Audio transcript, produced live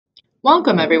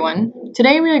Welcome everyone.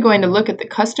 Today we are going to look at the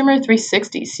Customer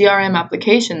 360 CRM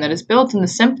application that is built in the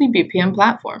Simply BPM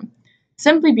platform.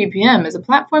 Simply BPM is a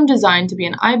platform designed to be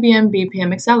an IBM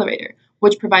BPM accelerator,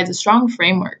 which provides a strong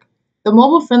framework. The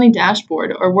mobile-friendly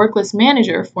dashboard or worklist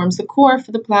manager forms the core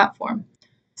for the platform.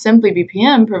 Simply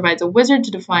BPM provides a wizard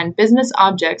to define business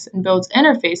objects and builds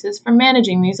interfaces for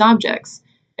managing these objects.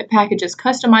 It packages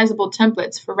customizable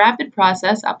templates for rapid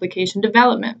process application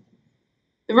development.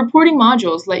 The reporting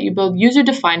modules let you build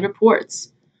user-defined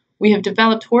reports. We have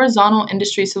developed horizontal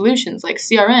industry solutions like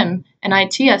CRM and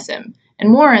ITSM, and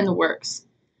more are in the works.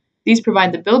 These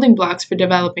provide the building blocks for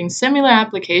developing similar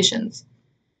applications.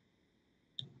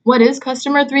 What is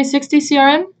Customer 360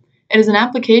 CRM? It is an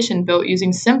application built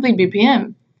using Simply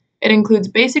BPM. It includes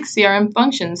basic CRM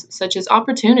functions such as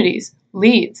opportunities,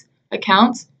 leads,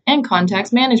 accounts, and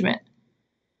contacts management.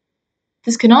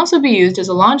 This can also be used as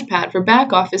a launchpad for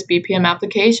back-office BPM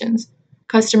applications.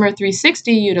 Customer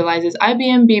 360 utilizes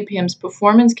IBM BPM's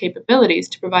performance capabilities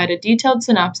to provide a detailed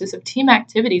synopsis of team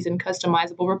activities and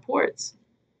customizable reports.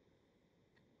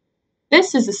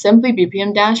 This is the Simply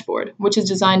BPM dashboard, which is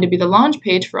designed to be the launch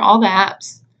page for all the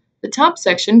apps. The top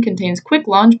section contains quick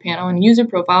launch panel and user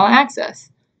profile access.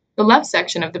 The left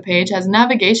section of the page has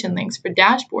navigation links for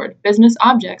dashboard, business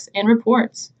objects, and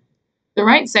reports. The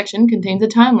right section contains a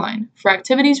timeline for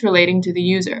activities relating to the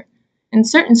user. In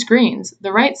certain screens,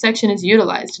 the right section is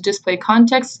utilized to display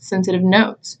context-sensitive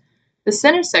notes. The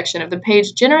center section of the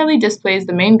page generally displays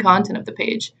the main content of the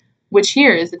page, which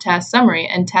here is the task summary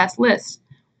and task list,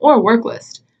 or work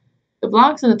list. The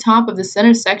blocks on the top of the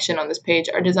center section on this page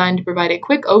are designed to provide a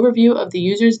quick overview of the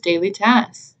user's daily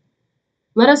tasks.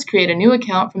 Let us create a new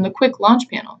account from the Quick Launch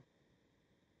panel.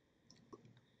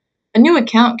 A new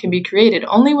account can be created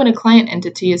only when a client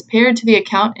entity is paired to the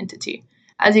account entity.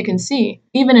 As you can see,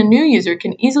 even a new user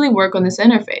can easily work on this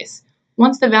interface.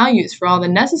 Once the values for all the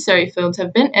necessary fields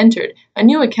have been entered, a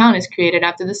new account is created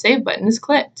after the Save button is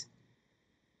clicked.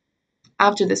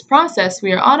 After this process,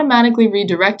 we are automatically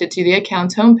redirected to the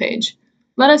account's homepage.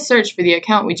 Let us search for the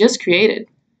account we just created.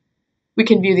 We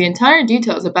can view the entire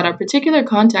details about our particular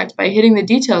contact by hitting the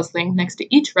Details link next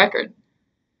to each record.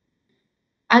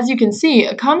 As you can see,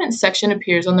 a comments section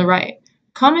appears on the right.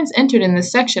 Comments entered in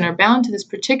this section are bound to this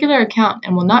particular account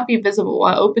and will not be visible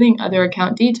while opening other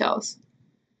account details.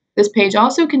 This page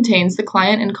also contains the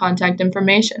client and contact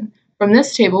information. From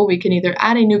this table, we can either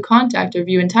add a new contact or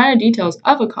view entire details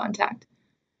of a contact.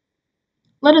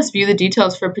 Let us view the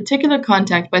details for a particular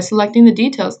contact by selecting the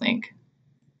Details link.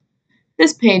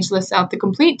 This page lists out the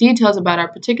complete details about our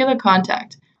particular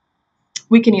contact.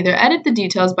 We can either edit the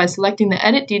details by selecting the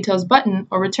Edit Details button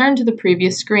or return to the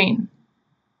previous screen.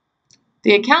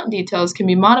 The account details can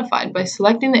be modified by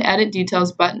selecting the Edit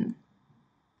Details button.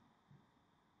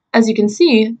 As you can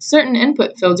see, certain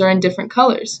input fields are in different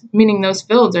colors, meaning those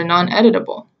fields are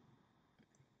non-editable.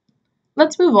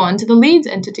 Let's move on to the Leads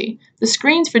entity. The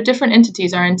screens for different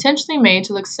entities are intentionally made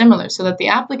to look similar so that the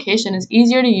application is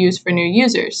easier to use for new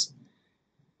users.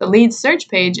 The Leads search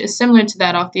page is similar to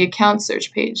that off the Accounts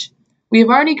search page. We have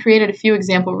already created a few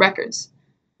example records.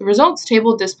 The results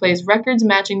table displays records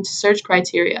matching to search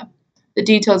criteria. The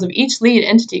details of each lead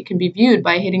entity can be viewed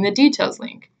by hitting the Details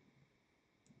link.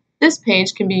 This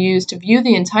page can be used to view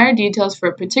the entire details for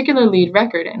a particular lead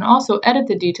record and also edit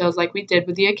the details like we did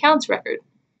with the Accounts record.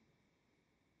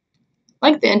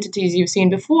 Like the entities you've seen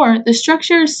before, the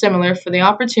structure is similar for the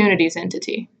Opportunities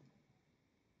entity.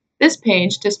 This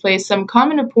page displays some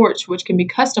common reports which can be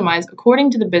customized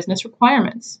according to the business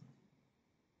requirements.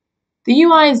 The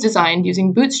UI is designed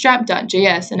using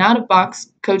Bootstrap.js and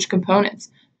out-of-box Coach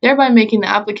components, thereby making the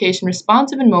application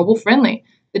responsive and mobile-friendly.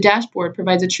 The dashboard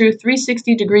provides a true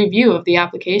 360-degree view of the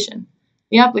application.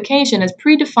 The application has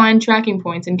predefined tracking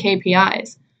points and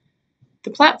KPIs. The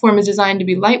platform is designed to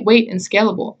be lightweight and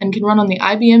scalable and can run on the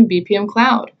IBM BPM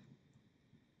cloud.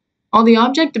 All the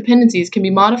object dependencies can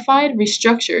be modified,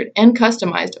 restructured, and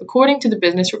customized according to the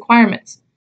business requirements.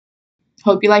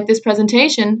 Hope you like this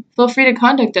presentation. Feel free to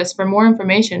contact us for more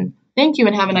information. Thank you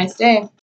and have a nice day.